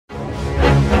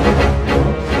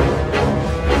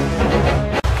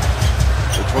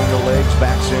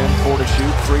in, 4 to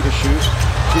shoot, 3 to shoot,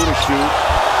 2 to shoot.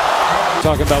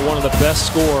 Talking about one of the best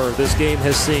scorers this game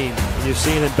has seen. And you've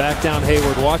seen him back down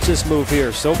Hayward. Watch this move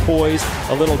here. So poised.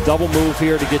 A little double move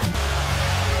here to get.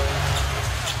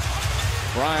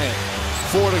 Bryant,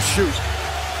 4 to shoot.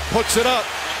 Puts it up.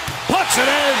 Puts it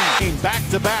in. Back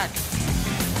to back.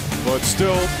 But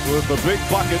still with the big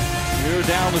bucket here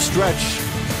down the stretch.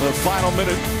 The final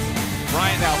minute.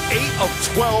 Bryant now 8 of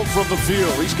 12 from the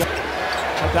field. He's got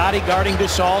Gotti guarding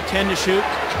Gasol, 10 to shoot.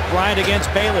 Bryant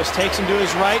against Bayless, takes him to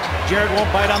his right. Jared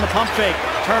won't bite on the pump fake.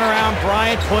 Turn around,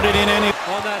 Bryant, put it in any.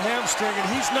 On that hamstring, and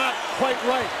he's not quite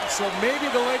right. So maybe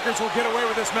the Lakers will get away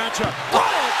with this matchup.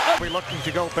 Bryant! We're looking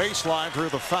to go baseline through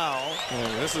the foul.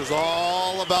 And this is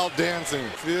all about dancing.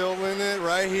 Feeling it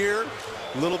right here.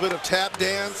 A little bit of tap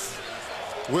dance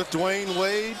with Dwyane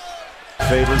Wade.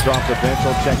 Favors off the bench.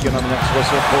 I'll check in on the next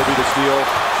whistle. Kobe to steal.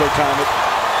 Showtime it.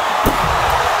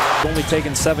 Only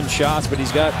taken 7 shots, but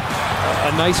he's got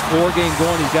a nice floor game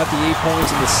going. He's got the 8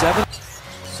 points in the 7th.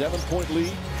 7-point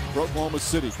lead for Oklahoma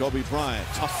City. Kobe Bryant,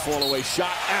 tough fall away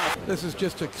shot out. This is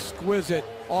just exquisite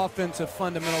offensive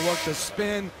fundamental work. The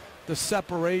spin, the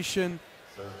separation,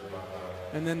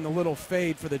 and then the little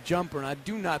fade for the jumper. And I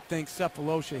do not think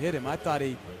Cephalosha hit him. I thought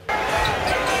he...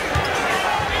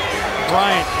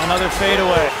 Bryant, another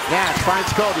fadeaway. Nash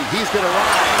finds Kobe. He's going to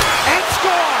ride and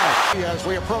score! As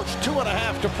we approach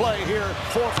 2.5 to play here,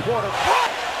 4th quarter.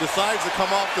 Decides to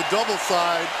come off the double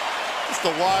side. Just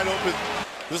a wide open.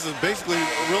 This is basically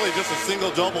really just a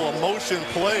single double, a motion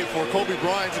play for Kobe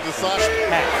Bryant to decide.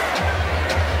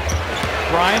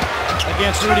 Bryant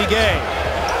against Rudy Gay.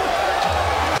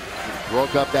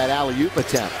 Broke up that alley-oop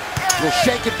attempt. Little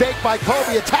shake and bake by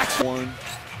Kobe. Attacks. One.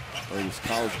 Played his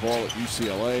college ball at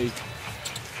UCLA.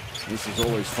 This is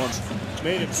always fun.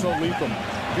 Made him so lethal.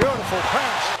 Beautiful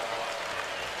pass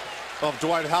of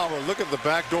Dwight Howard. Look at the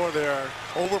back door there.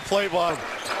 Overplay by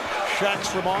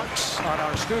Shaq's remarks on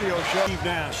our studio show. Steve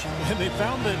Nash, and they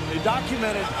found that they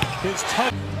documented his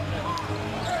touch.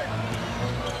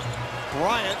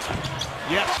 Bryant,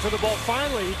 yes, to the ball.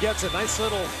 Finally, he gets a nice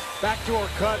little backdoor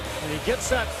cut, and he gets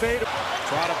that fade.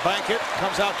 Try to bank it.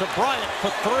 Comes out to Bryant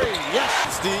for 3. Yes.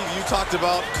 Steve, you talked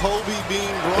about Kobe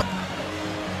being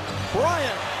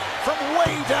Bryant from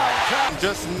way downtown.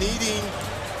 just needing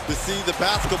to see the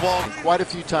basketball. Quite a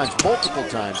few times, multiple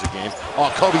times a game. Oh,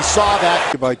 Kobe saw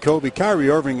that. By Kobe. Kyrie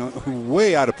Irving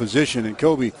way out of position, and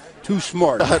Kobe too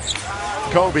smart.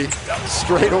 Kobe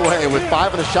straight away with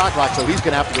 5 in the shot clock, so he's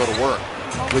going to have to go to work.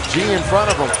 With G in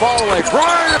front of him, fall away.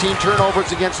 Bryant! Team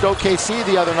turnovers against OKC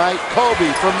the other night.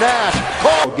 Kobe from Nash.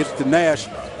 Kobe gets to Nash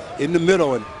in the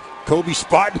middle, and Kobe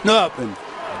spotting up and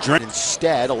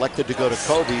instead elected to go to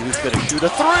Kobe, who's going to shoot a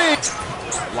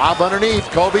 3. Lob underneath.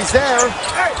 Kobe's there.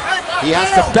 He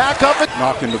has to back up it.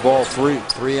 knocking the ball free.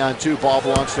 3 on 2. Ball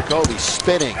belongs to Kobe.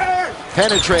 Spinning,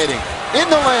 penetrating in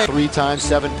the lane. 3 times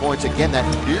 7 points. Again, that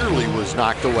nearly was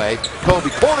knocked away. Kobe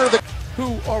corner the.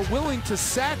 Who are willing to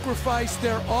sacrifice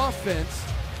their offense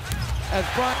as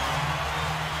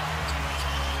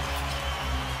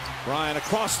Bryant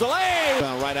across the lane.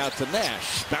 Right out to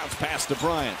Nash. Bounce pass to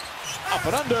Bryant. Up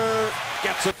and under.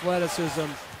 Gets it. athleticism.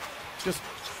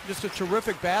 Just a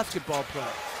terrific basketball play.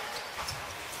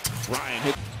 Bryant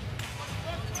hit.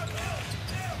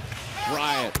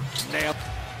 Bryant nailed.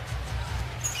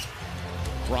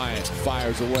 Bryant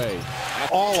fires away.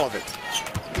 All of it.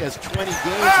 He has 20 games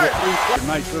with 3. A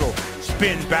nice little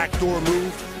spin backdoor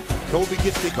move. Kobe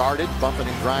gets it. Guarded, bumping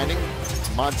and grinding.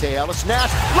 Monte Ellis.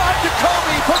 Nash. Lob to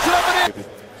Kobe. Puts it up and in.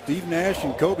 Steve Nash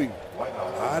and Kobe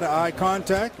eye-to-eye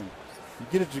contact. And you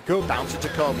get it to Kobe. Bounce it to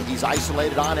Kobe. He's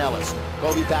isolated on Ellis.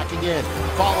 Kobe backing in.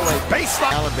 Fall away.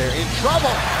 Baseline. Allen Bear in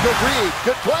trouble. Good read.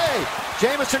 Good play.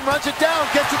 Jamison runs it down.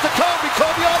 Gets it to Kobe.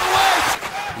 Kobe all the way.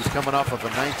 He's coming off of a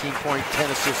 19-point,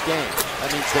 10-assist game.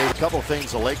 That means there's a couple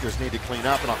things the Lakers need to clean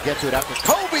up, and I'll get to it after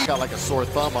Kobe. Got like a sore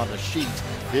thumb on the sheet.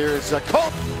 Here's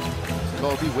Kobe.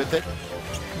 Kobe with it.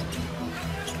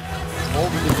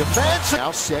 Over the defense.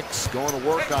 Now 6. Going to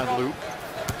work on Luke.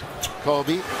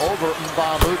 Kobe over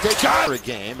Mbamu. Takes a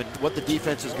game and what the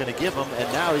defense is going to give him.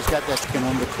 And now he's got that Skin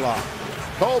on the clock.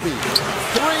 Kobe. 3.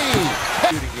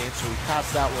 Shooting game, so he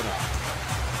passed that one up.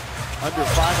 Under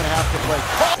 5.5 to play.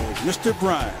 Mr.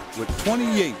 Bryant with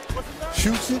 28.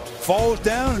 Shoots it, falls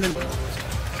down, and then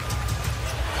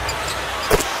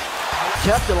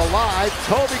kept it alive.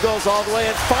 Kobe goes all the way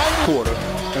and final quarter.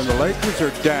 And the Lakers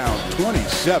are down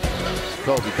 27.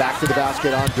 Kobe back to the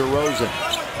basket on DeRozan.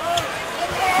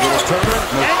 Little turner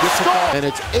and score. And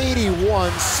it's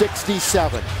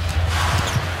 81-67.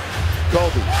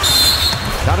 Kobe.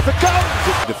 Not if it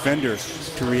goes. Defender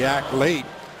to react late,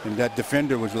 and that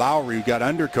defender was Lowry, who got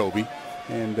under Kobe.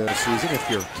 And season, if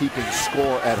you're keeping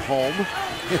score at home,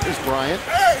 here's Bryant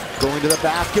going to the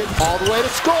basket, all the way to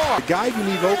score. the guy you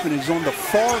leave open is on the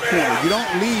far corner. You don't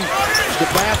leave the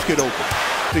basket open.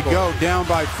 To go down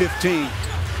by 15.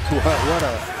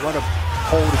 What a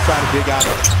hole to try to dig out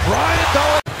of. Bryant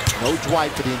going. No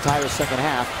Dwight for the entire second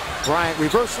half. Bryant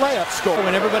reverse layup score.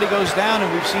 When everybody goes down,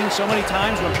 and we've seen so many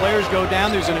times when players go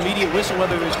down, there's an immediate whistle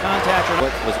whether there's contact or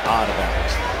not. What was odd about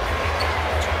it?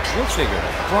 We'll figure it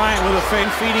out. Bryant with a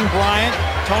feint, feeding Bryant.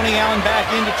 Tony Allen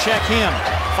back in to check him.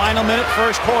 Final minute,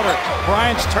 first quarter.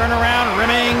 Bryant's turnaround,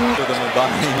 rimming.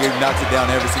 He knocks it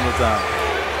down every single time.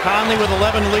 Conley with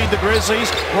 11 to lead the Grizzlies.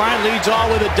 Bryant leads all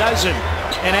with a dozen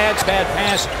and adds bad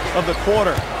pass of the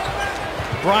quarter.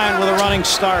 Bryant with a running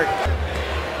start.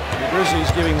 The Grizzlies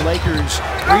giving Lakers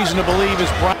reason to believe is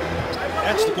Bryant.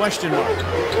 That's the question mark.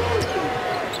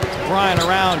 Bryant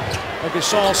around a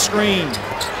Gasol screen.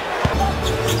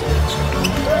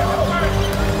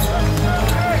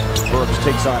 Burks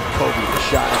takes on Kobe, the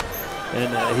shot.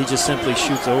 And he just simply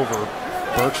shoots over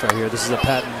Burks right here. This is a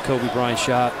patent Kobe Bryant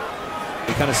shot.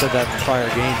 We kind of said that in prior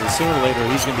games, and sooner or later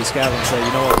he's going to be scouting and say,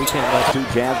 you know what, we can't let Two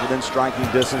Jazz within striking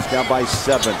distance, down by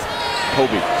 7.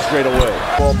 Kobe straight away.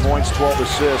 12 points, 12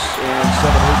 assists, and 7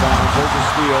 rebounds. There's a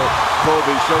steal.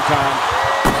 Kobe, showtime.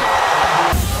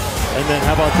 And then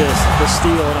how about this, the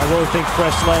steal, and I really think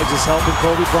fresh legs is helping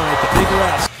Kobe Bryant, the big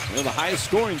rest. They're the highest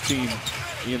scoring team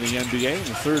in the NBA and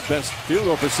the third best field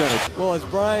goal percentage. Well, as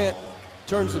Bryant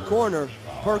turns the corner,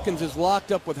 Perkins is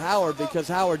locked up with Howard because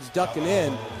Howard's ducking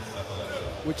in,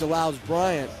 which allows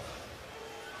Bryant.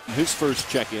 His first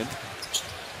check-in.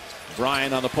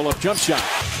 Bryant on the pull-up jump shot.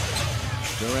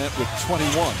 Durant with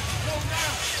 21.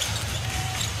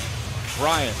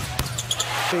 Bryant.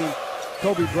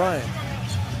 Kobe Bryant.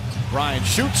 Bryant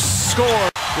shoots, score.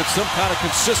 Get some kind of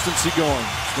consistency going.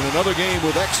 It's been another game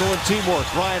with excellent teamwork.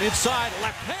 Bryant inside,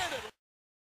 left-handed.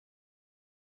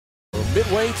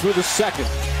 Midway through the second.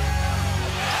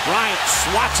 Bryant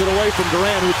swats it away from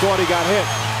Durant, who thought he got hit.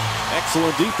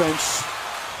 Excellent defense.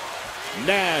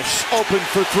 Nash open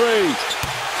for 3.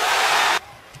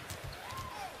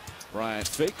 Bryant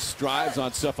fakes, drives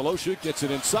on Cephalosha, gets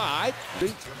it inside.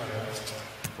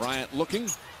 Bryant looking.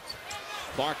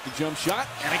 Clark the jump shot.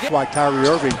 And again. Why Kyrie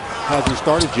Irving hasn't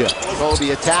started yet. Kobe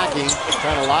attacking,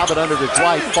 trying to lob it under to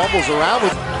Dwight. Fumbles around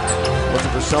with.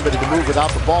 Looking for somebody to move without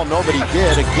the ball. Nobody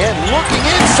did. Again, looking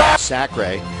inside.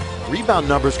 Sacre. Rebound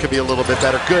numbers could be a little bit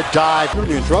better. Good dive.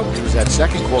 Really in trouble. It was that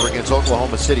second quarter against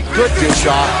Oklahoma City. Good dish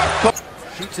shot.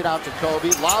 Shoots it out to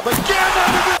Kobe. Lob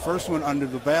again. First one under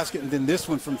the basket, and then this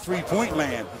one from three-point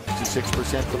land.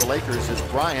 56% for the Lakers as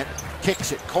Bryant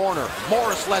kicks it corner.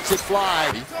 Morris lets it fly.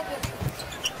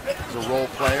 He's a role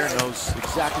player, knows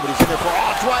exactly what he's in there for.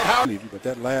 Oh, Dwight Howard. But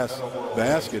that last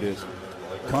basket is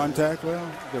contact. Well,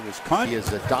 there was contact. He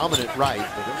is a dominant right,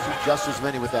 but he'll shoot just as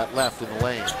many with that left in the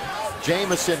lane.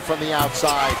 Jamison from the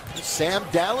outside. Sam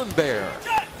Dallenberg,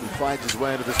 who finds his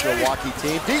way into this Milwaukee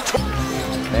team.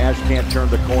 Nash can't turn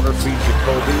the corner, feeds to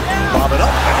Kobe. Bob it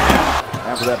up.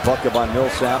 After that bucket by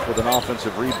Millsap with an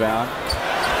offensive rebound.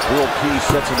 Will Key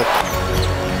sets in the...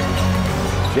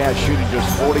 Jazz shooting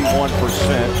just 41%.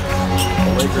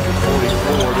 The Lakers at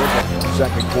 44. There's the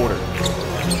second quarter.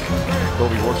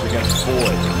 Kobe works against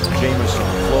Floyd. Jamison,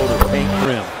 floater, paint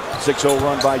rim. 6-0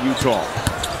 run by Utah.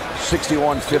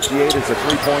 61-58 is a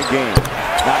three-point game.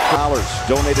 Not Fowlers,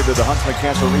 donated to the Huntsman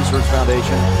Cancer Research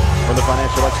Foundation from the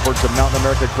financial experts of Mountain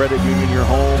America Credit Union. Your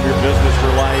home, your business,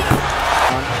 your life.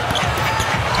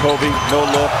 Kobe, no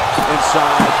look,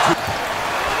 inside.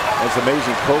 That's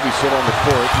amazing. Kobe still on the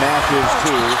court. Nash is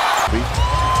too.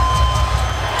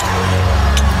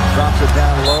 Drops it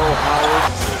down low. Howard.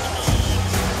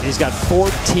 He's got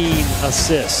 14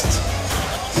 assists.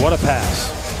 What a pass.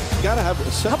 Got to have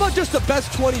How about just the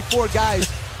best 24 guys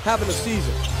having a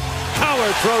season?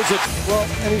 Howard throws it. Well,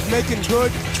 and he's making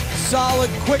good, solid,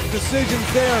 quick decisions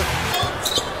there.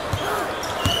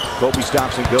 Kobe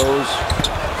stops and goes.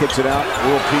 Kicks it out.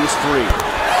 World Peace 3.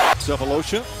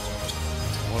 Cephalosha,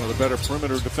 one of the better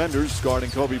perimeter defenders guarding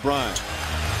Kobe Bryant.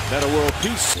 Then a world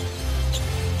peace.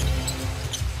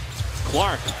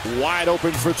 Clark wide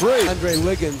open for 3. Andre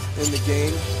Liggins in the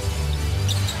game.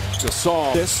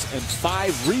 Gasol this and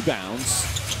 5 rebounds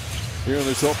here in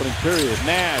this opening period.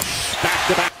 Nash back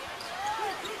to back.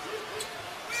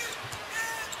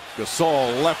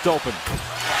 Gasol left open.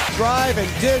 Drive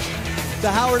and dish to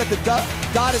Howard at the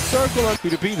dotted circle. Happy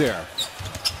to be there.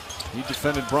 He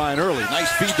defended Bryant early.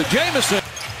 Nice feed to Jamison.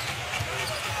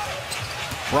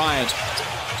 Bryant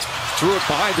threw it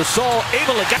behind Gasol,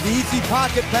 able to get the easy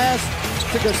pocket pass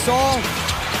to Gasol.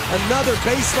 Another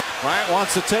baseline. Bryant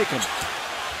wants to take him.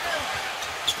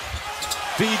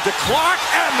 feed to Clark,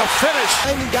 and the finish.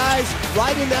 Finding guys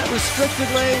right in that restricted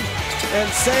lane and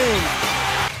saying.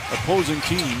 Opposing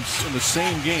teams in the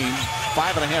same game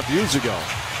 5.5 years ago.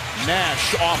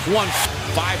 Nash off 1,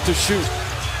 5 to shoot.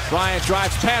 Bryant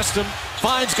drives past him,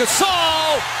 finds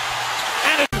Gasol,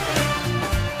 and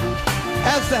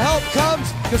as the help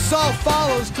comes, Gasol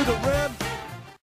follows to the rim.